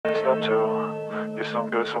Step 2, get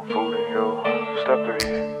some good, some food in you. Step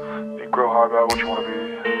 3, you grow hard about what you wanna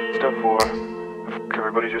be. Step 4,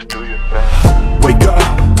 everybody just do your thing. Wake up,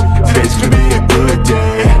 today's gonna be a good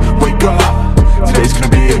day. Wake up, today's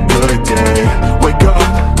gonna be a good day. Wake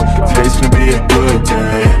up, today's gonna be a good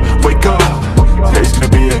day. Wake up, today's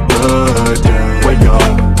gonna be a good day. Wake up,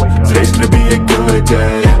 today's gonna be a good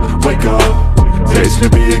day. Wake up, today's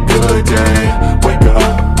gonna be a good day. Wake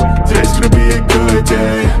up, today's gonna be a good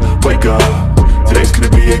day. Wake up, today's gonna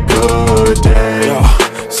be a good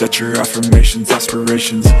day. Set your affirmations,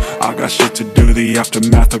 aspirations. I got shit to do, the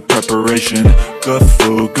aftermath of preparation. Good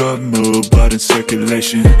food, good mood, blood in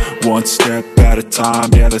circulation. One step at a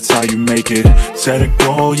time, yeah, that's how you make it. Set a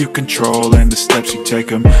goal you control and the steps you take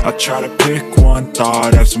them. I try to pick one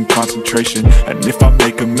thought, have some concentration. And if I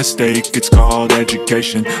make a mistake, it's called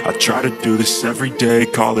education. I try to do this every day,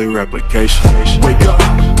 call it replication. Wake up,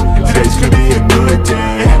 today's gonna be a good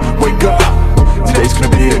day. Wake up, today's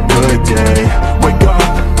gonna be a good day. Wake up,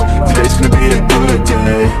 today's gonna be a good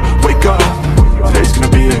day. Wake up, today's gonna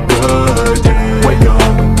be a good day. Wake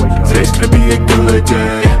up, today's gonna be a good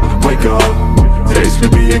day. Wake up, today's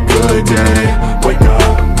gonna be a good day. Wake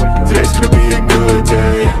up, today's gonna be a good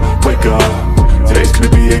day. Wake up, today's gonna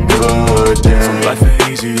be a good day. So life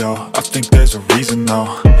ain't easy, yo, I think there's a reason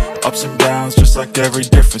though. Ups and downs, just like every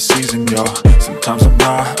different season, yo. Sometimes I'm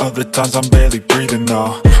high, other times I'm barely breathing,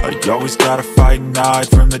 though. I always gotta fight and hide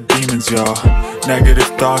from the demons, yo. Negative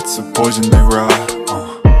thoughts are poison, they rot.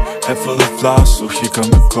 Head full of flaws, so here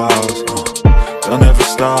come the clouds. They'll never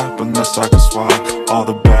stop unless I can swap all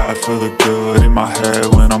the bad for the good in my head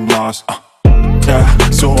when I'm lost. Yeah,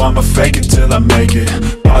 so I'ma fake it till I make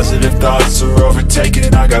it. Positive thoughts are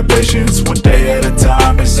overtaken, I got patience. One day at a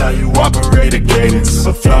time is how you operate a cadence.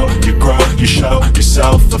 A flow, you grow, you show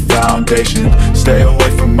yourself a foundation. Stay away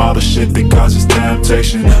from all the shit that causes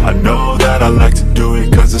temptation. I know that I like to do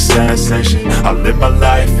it cause it's sensation. I live my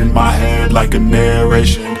life in my head like a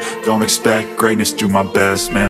narration. Don't expect greatness, do my best, man.